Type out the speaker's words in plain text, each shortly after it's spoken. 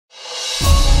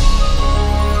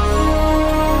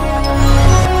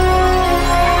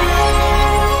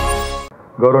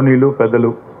గౌరవనీయులు పెద్దలు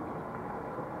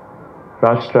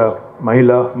రాష్ట్ర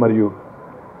మహిళా మరియు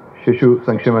శిశు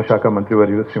సంక్షేమ శాఖ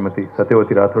మంత్రివర్యులు శ్రీమతి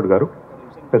సత్యవతి రాథోడ్ గారు,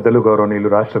 పెద్దలు గౌరవనీయులు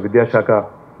రాష్ట్ర విద్యాశాఖ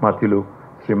మాత్యులు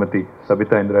శ్రీమతి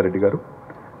సబితా ఇంద్రారెడ్డి గారు,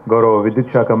 గౌరవ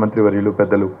విద్యుత్ శాఖ మంత్రివర్యులు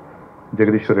పెద్దలు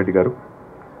జగదీశ్వర్ రెడ్డి గారు,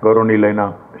 గౌరవనీయులైన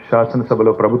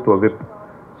శాసనసభలో ప్రభుత్వ విప్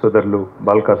సోదరులు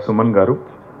బాల్కా సుమన్ గారు,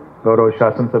 గౌరవ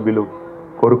శాసనసభ్యులు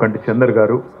కోరుకంటి చందర్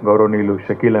గారు, గౌరవనీయులు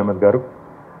షకీల్ అహ్మద్ గారు,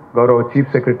 గౌరవ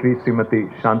చీఫ్ సెక్రటరీ శ్రీమతి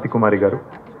శాంతి కుమారి గారు,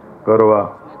 గౌరవ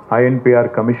INPR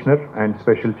commissioner and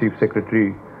special chief secretary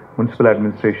municipal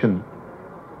administration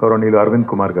గౌరవనీయులు అరవింద్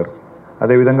కుమార్ గారు,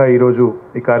 అదేవిధంగా ఈరోజు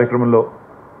ఈ కార్యక్రమంలో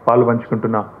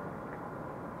పాల్పంచుకుంటున్న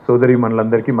సోదరి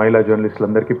మనులందరికీ, మహిళా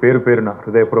జర్నలిస్టులందరికీ పేరు పేరున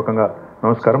హృదయపూర్వకంగా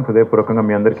నమస్కారం. హృదయపూర్వకంగా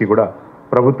మీ అందరికీ కూడా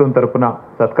ప్రభుత్వం తరపున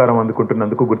సత్కారం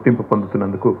అందుకుంటున్నందుకు, గుర్తింపు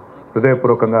పొందుతున్నందుకు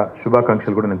హృదయపూర్వకంగా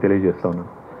శుభాకాంక్షలు కూడా నేను తెలియజేస్తా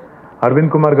ఉన్నాను.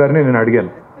 అరవింద్ కుమార్ గారిని నేను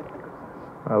అడిగాను,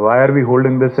 why are we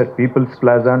holding this at People's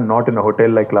Plaza and not in a hotel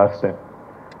like last time?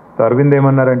 So Arvind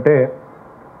ఏమన్నారంటే,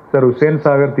 సార్ హుస్సేన్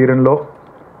సాగర్ తీరంలో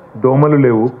దోమలు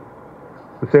లేవు,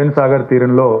 హుస్సేన్ సాగర్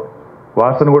తీరంలో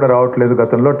వాసన కూడా రావట్లేదు,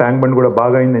 గతంలో ట్యాంక్ బండ్ కూడా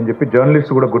బాగా అయిందని చెప్పి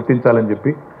జర్నలిస్ట్ కూడా గుర్తించాలని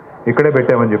చెప్పి ఇక్కడే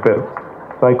పెట్టామని చెప్పారు.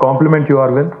 So I complement you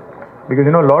Arvind, because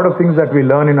lot of things that we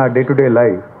learn in our day to day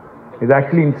life ఇది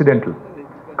యాక్చువల్లీ ఇన్సిడెంటల్,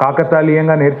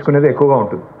 కాకతాళీయంగా నేర్చుకునేది ఎక్కువగా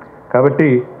ఉంటుంది. కాబట్టి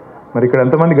మరి ఇక్కడ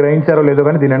ఎంతమంది గ్రహించారో లేదో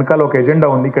కానీ దీని వెనకాల ఒక ఎజెండా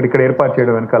ఉంది, ఇక్కడ ఏర్పాటు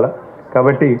చేయడం వెనకాల.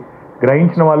 కాబట్టి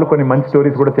గ్రహించిన వాళ్ళు కొన్ని మంచి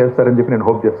స్టోరీస్ కూడా చేస్తారని చెప్పి నేను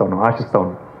హోప్ చేస్తా ఉన్నాను, ఆశిస్తా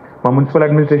ఉన్నాను. మా మున్సిపల్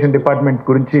అడ్మినిస్ట్రేషన్ డిపార్ట్మెంట్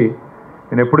గురించి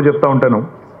నేను ఎప్పుడు చెప్తా ఉంటాను,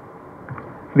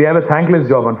 we have a thankless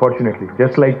job unfortunately,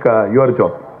 just like your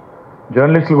job.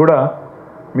 జర్నలిస్టులు కూడా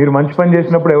మీరు మంచి పని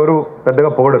చేసినప్పుడు ఎవరు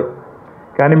పెద్దగా పొగడరు,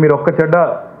 కానీ మీరు ఒక్క చెడ్డ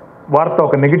వార్త,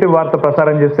 ఒక నెగిటివ్ వార్త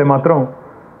ప్రసారం చేస్తే మాత్రం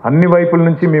అన్ని వైపుల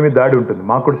నుంచి మీ మీద దాడి ఉంటుంది.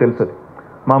 మాకు కూడా తెలుసు అది.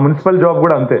 మా మున్సిపల్ జాబ్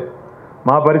కూడా అంతే.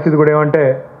 మా పరిస్థితి కూడా ఏమంటే,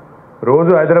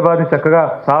 రోజు హైదరాబాద్ని చక్కగా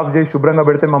సాఫ్ చేసి శుభ్రంగా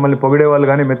పెడితే మమ్మల్ని పొగిడే వాళ్ళు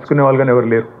కానీ మెచ్చుకునే వాళ్ళు కానీ ఎవరు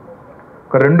లేరు.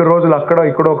 ఒక 2 రోజులు అక్కడ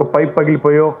ఇక్కడ ఒక పైప్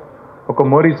పగిలిపోయో, ఒక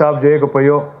మోరీ సాఫ్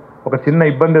చేయకపోయో, ఒక చిన్న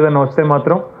ఇబ్బంది ఏదైనా వస్తే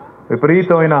మాత్రం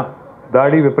విపరీతమైన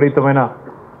దాడి, విపరీతమైన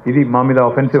ఇది మా మీద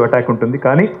ఆఫెన్సివ్ అటాక్ ఉంటుంది.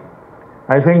 కానీ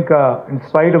I think in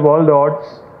spite of all the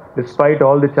odds, despite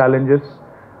all the challenges,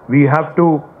 we have to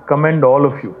commend all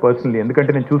of you personally.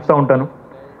 ఎందుకంటే నేను చూస్తూ ఉంటాను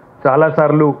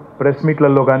చాలాసార్లు ప్రెస్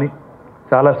మీట్లలో కానీ,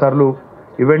 చాలాసార్లు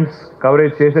ఈవెంట్స్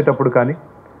కవరేజ్ చేసేటప్పుడు కానీ,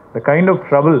 the kind of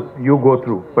trouble you go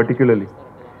through particularly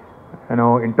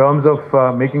in terms of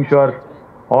making sure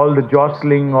all the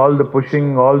jostling, all the pushing,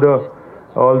 all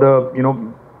the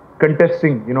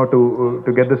contesting,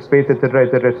 to get the space,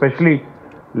 etc., especially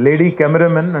lady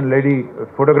cameramen and lady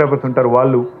photographers ఉంటారు,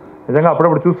 వాళ్ళు నిజంగా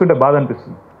అప్పుడప్పుడు చూస్తుంటే బాధ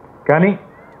అనిపిస్తుంది. కానీ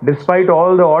despite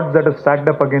all the odds that are stacked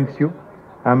up against you,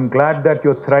 I'm glad that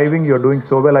you're thriving, you're doing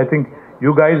so well. I think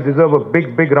you guys deserve a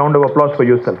big round of applause for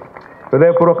yourself.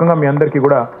 హృదయపూర్వకంగా మీ అందరికీ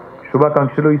కూడా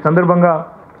శుభాకాంక్షలు. ఈ సందర్భంగా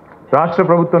రాష్ట్ర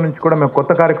ప్రభుత్వం నుంచి కూడా మేము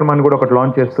కొత్త కార్యక్రమాన్ని కూడా ఒకటి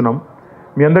లాంచ్ చేస్తున్నాం.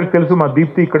 మీ అందరికీ తెలుసు, మా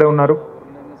దీప్తి ఇక్కడే ఉన్నారు,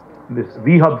 this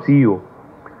VHub CEO.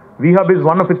 VHub is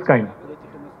one of its kind.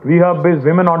 VHub is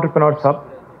Women Entrepreneurs Hub.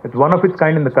 It's one of its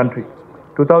kind in the country.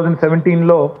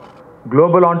 2017లో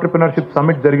global entrepreneurship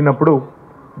summit జరిగినప్పుడు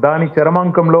దాని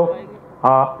చరమాంకంలో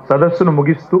ఆ సదస్సును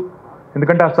ముగిస్తూ,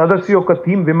 ఎందుకంటే ఆ సదస్సు యొక్క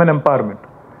థీమ్ విమెన్ ఎంపవర్మెంట్,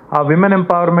 ఆ విమెన్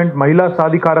ఎంపవర్మెంట్, మహిళా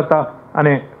సాధికారత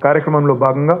అనే కార్యక్రమంలో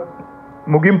భాగంగా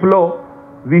ముగింపులో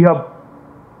VHub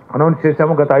అనౌన్స్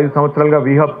చేశాము. గత 5 సంవత్సరాలుగా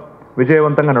VHub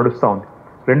విజయవంతంగా నడుస్తూ ఉంది.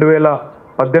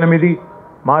 2018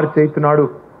 మార్చి 8 నాడు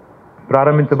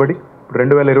ప్రారంభించబడి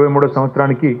 2023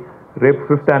 సంవత్సరానికి రేపు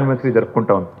 5th యానివర్సరీ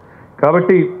జరుపుకుంటా ఉంది.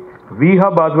 కాబట్టి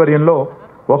VHub ఆధ్వర్యంలో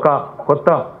ఒక కొత్త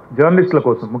జర్నలిస్టుల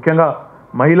కోసం, ముఖ్యంగా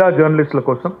మహిళా జర్నలిస్టుల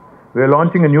కోసం we are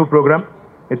launching a new programme.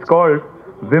 It's called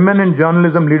women in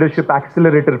journalism leadership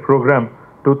accelerator programme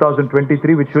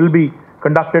 2023, which will be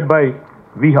conducted by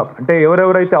VHub. అంటే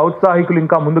ఎవరెవరైతే ఔత్సాహికులు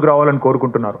ఇంకా ముందుకు రావాలని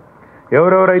కోరుకుంటున్నారు,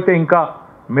 ఎవరెవరైతే ఇంకా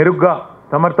మెరుగ్గా,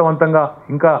 సమర్థవంతంగా,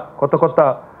 ఇంకా కొత్త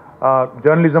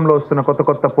జర్నలిజంలో వస్తున్న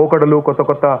కొత్త పోకడలు,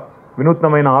 కొత్త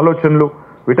వినూత్నమైన ఆలోచనలు,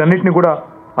 వీటన్నిటిని కూడా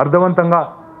అర్థవంతంగా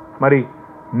మరి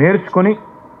నేర్చుకొని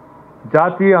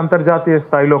జాతీయ అంతర్జాతీయ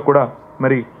స్థాయిలో కూడా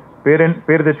మరి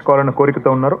పేరు తెచ్చుకోవాలన్న కోరికతో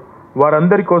ఉన్నారు.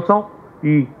 వారందరి కోసం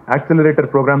ఈ యాక్సిలరేటర్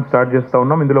ప్రోగ్రామ్ స్టార్ట్ చేస్తూ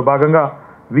ఉన్నాం. ఇందులో భాగంగా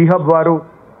VHub వారు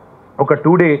ఒక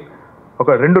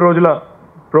 2 రోజుల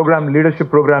ప్రోగ్రామ్,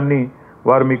 లీడర్షిప్ ప్రోగ్రామ్ని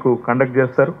వారు మీకు కండక్ట్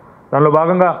చేస్తారు. దానిలో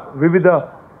భాగంగా వివిధ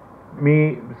మీ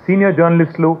సీనియర్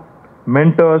జర్నలిస్టులు,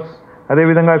 మెంటర్స్,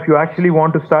 అదేవిధంగా if you actually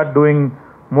want to start doing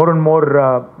more and more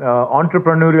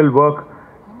entrepreneurial work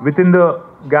within the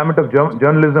gamut of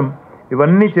journalism,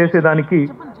 ఇవన్నీ చేసేదానికి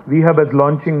VHub is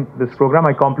launching this program.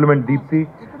 I compliment Deepthi,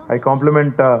 I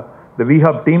compliment the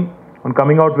VHub team on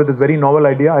coming out with this very novel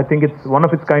idea. I think it's one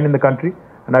of its kind in the country,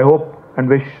 and I hope and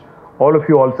wish all of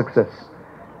you all success.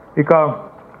 Ika,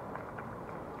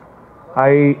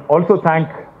 I also thank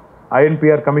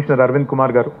INPR Commissioner Arvind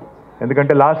Kumar garu,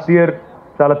 ఎందుకంటే last year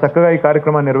చాలా చక్కగా ఈ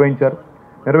కార్యక్రమాన్ని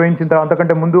నిర్వహించిన తర్వాత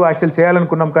అంతకంటే ముందు actual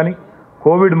చేయాలనుకున్నాం కానీ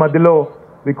కోవిడ్ మధ్యలో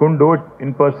we couldn't do it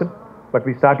in person, but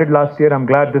we started last year. I'm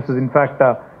glad this is in fact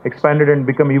expanded and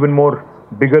become even more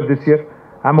bigger this year.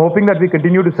 I'm hoping that we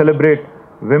continue to celebrate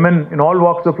women in all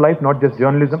walks of life, not just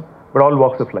journalism, but all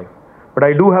walks of life. But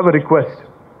I do have a request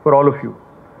for all of you.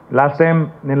 Last time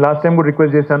కూడా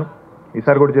request చేశాను,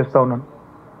 ఈసారి కూడా చేస్తూ ఉన్నాను.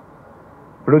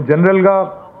 ఇప్పుడు జనరల్గా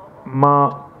మా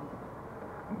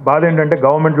బాధ ఏంటంటే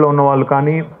గవర్నమెంట్లో ఉన్న వాళ్ళు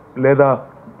కానీ లేదా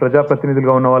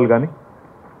ప్రజాప్రతినిధులుగా ఉన్న వాళ్ళు కానీ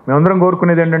మేమందరం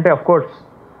కోరుకునేది ఏంటంటే అఫ్కోర్స్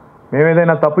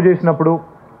మేమేదైనా తప్పు చేసినప్పుడు,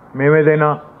 మేమేదైనా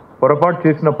పొరపాటు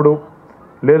చేసినప్పుడు,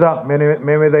 లేదా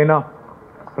మేమేదైనా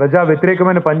ప్రజా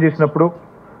వ్యతిరేకమైన పని చేసినప్పుడు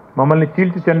మమ్మల్ని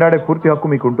చీల్చి చెండాడే పూర్తి హక్కు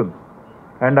మీకు ఉంటుంది.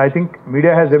 And I think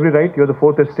media has every right. Your the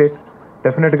fourth estate.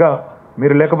 డెఫినెట్గా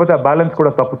మీరు లేకపోతే ఆ బ్యాలెన్స్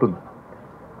కూడా తప్పుతుంది.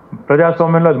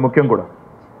 ప్రజాస్వామ్యంలో అది ముఖ్యం కూడా.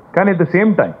 కానీ అట్ ద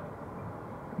సేమ్ టైం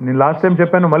నేను లాస్ట్ టైం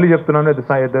చెప్పాను, మళ్ళీ చెప్తున్నాను,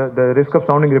 the risk of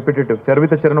sounding repetitive,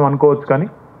 Charvitha చరణం అనుకోవచ్చు, కానీ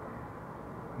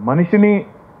మనిషిని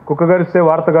కుక్క గరిస్తే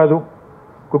వార్త కాదు,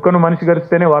 కుక్కను మనిషి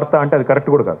గరిస్తేనే వార్త అంటే అది కరెక్ట్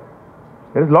కూడా కాదు.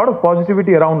 There is lot of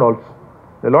positivity around also.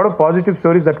 There lot of positive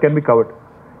stories that can be covered.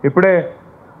 ఇప్పుడే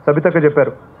సబితక్క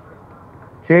చెప్పారు,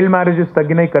 చైల్డ్ మ్యారేజెస్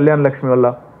తగ్గినాయి కళ్యాణ లక్ష్మి వల్ల.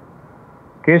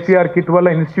 కేసీఆర్ కిట్ వల్ల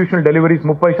ఇన్స్టిట్యూషనల్ డెలివరీస్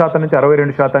 30% నుంచి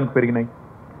 62% పెరిగినాయి.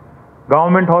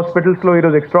 గవర్నమెంట్ హాస్పిటల్స్లో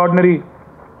ఈరోజు ఎక్స్ట్రాడినరీ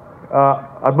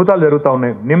అద్భుతాలు జరుగుతూ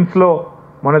ఉన్నాయి. నిమ్స్లో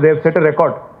మన దేవ్ సెట్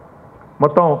రికార్డ్,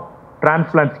 మొత్తం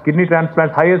transplants, kidney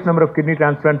transplants, highest number of kidney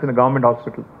transplants in government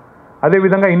hospital.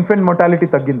 అదేవిధంగా ఇన్ఫెంట్ మొర్టాలిటీ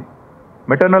తగ్గింది,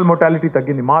 మెటర్నల్ మొర్టాలిటీ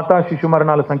తగ్గింది, మాతా శిశు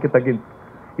మరణాల సంఖ్య తగ్గింది.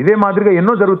 ఇదే మాదిరిగా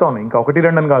ఎన్నో జరుగుతూ ఉన్నాయి. ఇంకా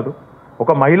 1-2 అని కాదు,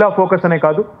 ఒక మహిళా ఫోకస్ అనే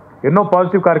కాదు, ఎన్నో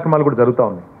పాజిటివ్ కార్యక్రమాలు కూడా జరుగుతూ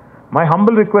ఉన్నాయి. My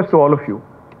humble request to all of you,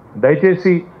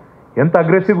 దయచేసి ఎంత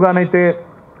అగ్రెసివ్గానైతే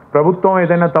ప్రభుత్వం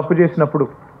ఏదైనా తప్పు చేసినప్పుడు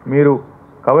మీరు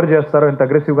కవర్ చేస్తారో, ఎంత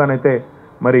అగ్రెసివ్గానైతే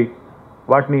మరి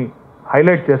వాటిని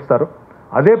హైలైట్ చేస్తారో,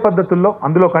 అదే పద్ధతుల్లో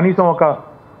అందులో కనీసం ఒక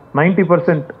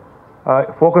 90%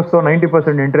 ఫోకస్తో,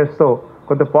 90% ఇంట్రెస్ట్తో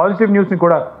కొంత పాజిటివ్ న్యూస్ని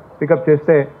కూడా పికప్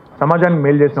చేస్తే సమాజానికి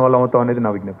మేలు చేసిన వాళ్ళం అవుతాం అనేది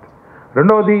నా విజ్ఞప్తి.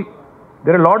 రెండవది,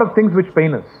 there are lot of things which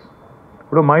pain అస్.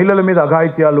 ఇప్పుడు మహిళల మీద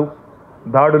అఘాయిత్యాలు,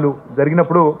 దాడులు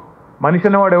జరిగినప్పుడు మనిషి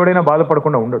అనేవాడు ఎవడైనా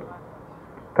బాధపడకుండా ఉండడు.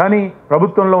 కానీ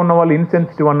ప్రభుత్వంలో ఉన్న వాళ్ళు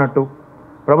ఇన్సెన్సిటివ్ అన్నట్టు,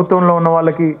 ప్రభుత్వంలో ఉన్న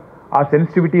వాళ్ళకి ఆ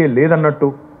సెన్సిటివిటీయే లేదన్నట్టు,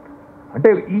 అంటే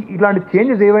ఇలాంటి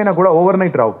చేంజెస్ ఏవైనా కూడా ఓవర్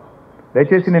నైట్ రావు.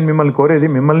 దయచేసి నేను మిమ్మల్ని కోరేది,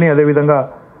 మిమ్మల్ని అదేవిధంగా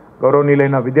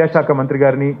గౌరవనీయులైన విద్యాశాఖ మంత్రి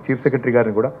గారిని, చీఫ్ సెక్రటరీ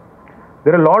గారిని కూడా,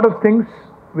 there are lot of things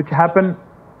which happen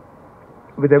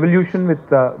with evolution,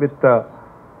 with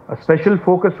special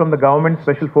focus from the government,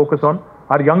 special focus on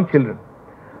are young children.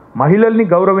 మహిళల్ని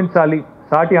గౌరవించాలి,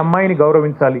 సాటి అమ్మాయిని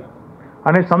గౌరవించాలి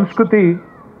అనే సంస్కృతి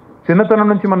చిన్నతనం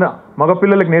నుంచి మన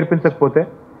మగపిల్లలకు నేర్పించకపోతే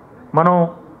మనం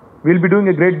will be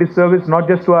doing a great disservice, not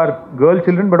just to our girl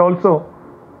children but also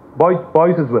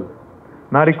boys as well.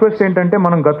 నా రిక్వెస్ట్ ఏంటంటే,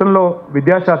 మనం గతంలో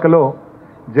విద్యాశాఖలో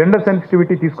జెండర్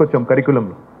సెన్సిటివిటీ తీసుకొచ్చాం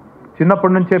కరికులంలో.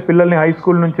 చిన్నప్పటి నుంచే పిల్లల్ని హై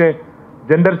స్కూల్ నుంచే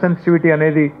జెండర్ సెన్సిటివిటీ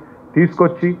అనేది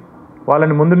తీసుకొచ్చి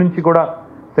వాళ్ళని ముందు నుంచి కూడా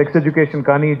సెక్స్ ఎడ్యుకేషన్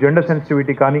కానీ, జెండర్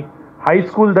సెన్సిటివిటీ కానీ హై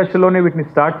స్కూల్ దశలోనే వీటిని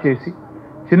స్టార్ట్ చేసి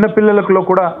చిన్నపిల్లలలో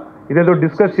కూడా ఇదేదో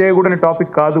డిస్కస్ చేయకూడని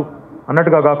టాపిక్ కాదు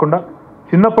అన్నట్టుగా కాకుండా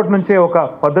చిన్నప్పటి నుంచే ఒక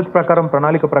పద్ధతి ప్రకారం,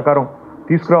 ప్రణాళిక ప్రకారం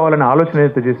తీసుకురావాలనే ఆలోచన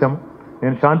ఏదైతే చేశాము.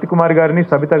 నేను శాంతి కుమార్ గారిని,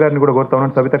 సబిత గారిని కూడా కోరుతా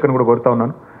ఉన్నాను, సబితక్కని కూడా కోరుతా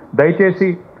ఉన్నాను, దయచేసి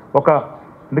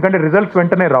ఎందుకంటే రిజల్ట్స్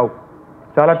వెంటనే రావు,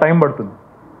 చాలా టైం పడుతుంది.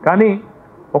 కానీ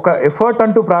ఒక ఎఫర్ట్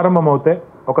అంటూ ప్రారంభం అవుతే,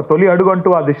 ఒక తొలి అడుగు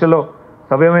అంటూ ఆ దిశలో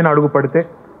సవ్యమైన అడుగు పడితే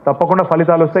తప్పకుండా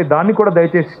ఫలితాలు వస్తాయి. దాన్ని కూడా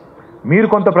దయచేసి మీరు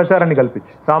కొంత ప్రచారాన్ని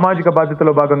కల్పించి, సామాజిక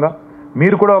బాధ్యతలో భాగంగా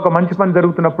మీరు కూడా ఒక మంచి పని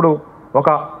జరుగుతున్నప్పుడు ఒక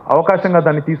అవకాశంగా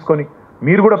దాన్ని తీసుకొని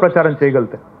మీరు కూడా ప్రచారం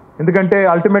చేయగలుగుతారు. ఎందుకంటే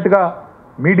అల్టిమేట్గా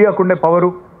మీడియాకుండే పవరు,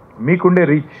 మీకుండే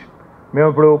రీచ్. మేము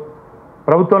ఇప్పుడు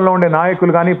ప్రభుత్వంలో ఉండే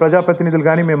నాయకులు కానీ, ప్రజాప్రతినిధులు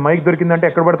కానీ, మేము మైక్ దొరికిందంటే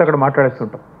ఎక్కడ పడితే అక్కడ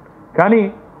మాట్లాడేస్తుంటాం. కానీ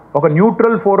ఒక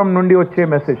న్యూట్రల్ ఫోరం నుండి వచ్చే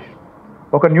మెసేజ్,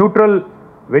 ఒక న్యూట్రల్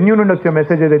వెన్యూ నుండి వచ్చే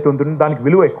మెసేజ్ ఏదైతే ఉంటుందో దానికి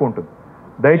విలువ ఎక్కువ ఉంటుంది.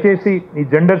 దయచేసి ఈ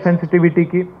జెండర్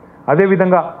సెన్సిటివిటీకి,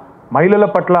 అదేవిధంగా మహిళల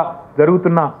పట్ల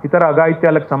జరుగుతున్న ఇతర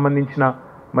అఘాయిత్యాలకు సంబంధించిన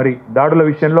మరి దాడుల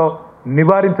విషయంలో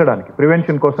నివారించడానికి,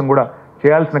 ప్రివెన్షన్ కోసం కూడా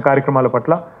చేయాల్సిన కార్యక్రమాల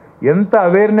పట్ల ఎంత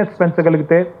అవేర్నెస్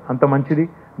పెంచగలిగితే అంత మంచిది.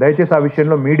 దయచేసి ఆ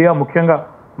విషయంలో మీడియా, ముఖ్యంగా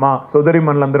మా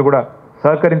సోదరీమణులందరూ కూడా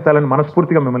సహకరించాలని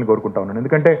మనస్ఫూర్తిగా మిమ్మల్ని కోరుకుంటా ఉన్నాను.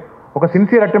 ఎందుకంటే ఒక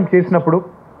సిన్సియర్ అటెంప్ట్ చేసినప్పుడు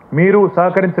మీరు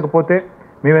సహకరించకపోతే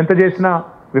మేము ఎంత చేసినా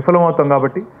విఫలమవుతాం.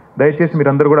 కాబట్టి దయచేసి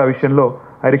మీరందరూ కూడా ఆ విషయంలో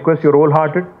I request your whole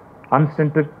hearted,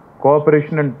 అన్స్టెంటెడ్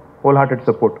cooperation and whole hearted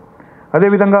support.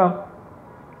 అదేవిధంగా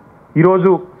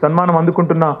ఈరోజు సన్మానం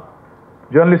అందుకుంటున్న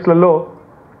జర్నలిస్టులలో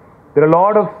there are a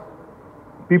lot of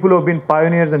people who have been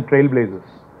pioneers and trailblazers.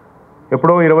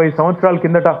 ఎప్పుడో 20 సంవత్సరాల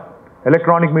కిందట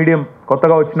ఎలక్ట్రానిక్ మీడియం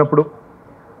కొత్తగా వచ్చినప్పుడు,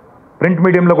 ప్రింట్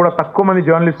మీడియంలో కూడా తక్కువ మంది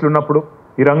జర్నలిస్టులు ఉన్నప్పుడు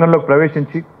ఈ రంగంలోకి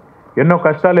ప్రవేశించి ఎన్నో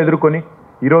కష్టాలు ఎదుర్కొని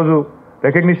ఈరోజు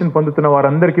రికగ్నిషన్ పొందుతున్న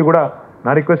వారందరికీ కూడా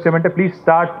నా రిక్వెస్ట్ ఏమంటే, please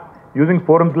start using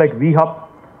forums like we hub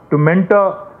to mentor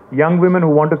young women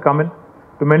who want to come in,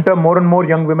 to mentor more and more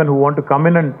young women who want to come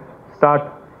in and start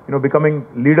becoming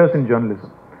leaders in journalism.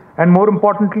 And more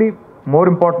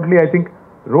importantly, I think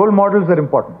role models are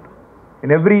important. In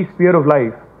every sphere of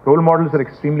life, role models are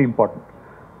extremely important.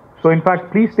 So in fact,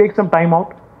 please take some time out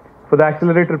for the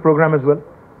accelerator program as well.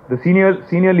 The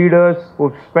senior leaders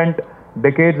who've spent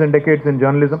decades and decades in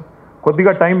journalism,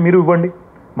 కొద్దిగా time మీరు ఇవ్వండి.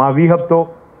 మా VHubతో,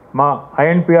 మా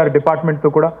INPR డిపార్ట్మెంట్తో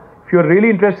కూడా, if you are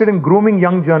really interested in grooming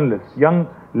young journalists, young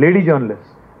lady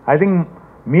journalists, I think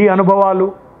మీ అనుభవాలు,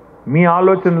 మీ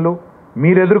ఆలోచనలు,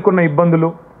 మీరు ఎదుర్కొన్న ఇబ్బందులు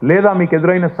లేదా మీకు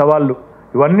ఎదురైన సవాళ్ళు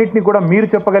ఇవన్నిటిని కూడా మీరు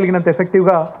చెప్పగలిగినంత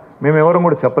ఎఫెక్టివ్గా మేము ఎవరం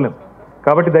కూడా చెప్పలేం.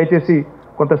 కాబట్టి దయచేసి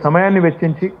కొంత సమయాన్ని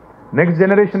వెచ్చించి నెక్స్ట్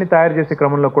జనరేషన్ని తయారు చేసే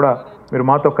క్రమంలో కూడా మీరు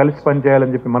మాతో కలిసి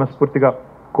పనిచేయాలని చెప్పి మనస్ఫూర్తిగా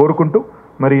కోరుకుంటూ,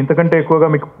 మరి ఇంతకంటే ఎక్కువగా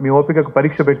మీకు మీ ఓపికకు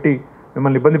పరీక్ష పెట్టి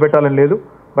మిమ్మల్ని ఇబ్బంది పెట్టాలని లేదు.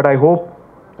 But I hope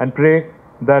and pray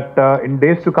that in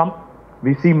days to come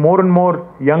we see more and more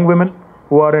young women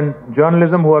who are in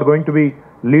journalism, who are going to be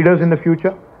leaders in the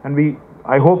future, and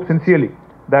I hope sincerely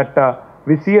that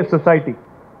we see a society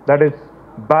that is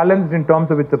balanced in terms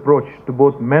of its approach to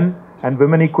both men and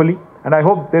women equally. And I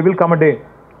hope there will come a day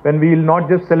when we will not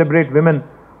just celebrate women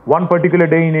one particular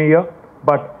day in a year,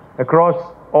 but across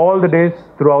all the days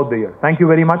throughout the year. Thank you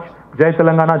very much. Jai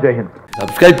Telangana, Jai Hind.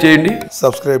 Subscribe cheyandi.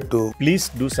 Subscribe to. Please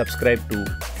do subscribe to.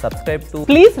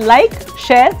 Please like,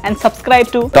 share and subscribe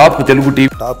to Top Telugu TV.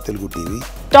 Top Telugu TV.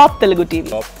 Top Telugu TV.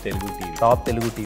 Top Telugu TV.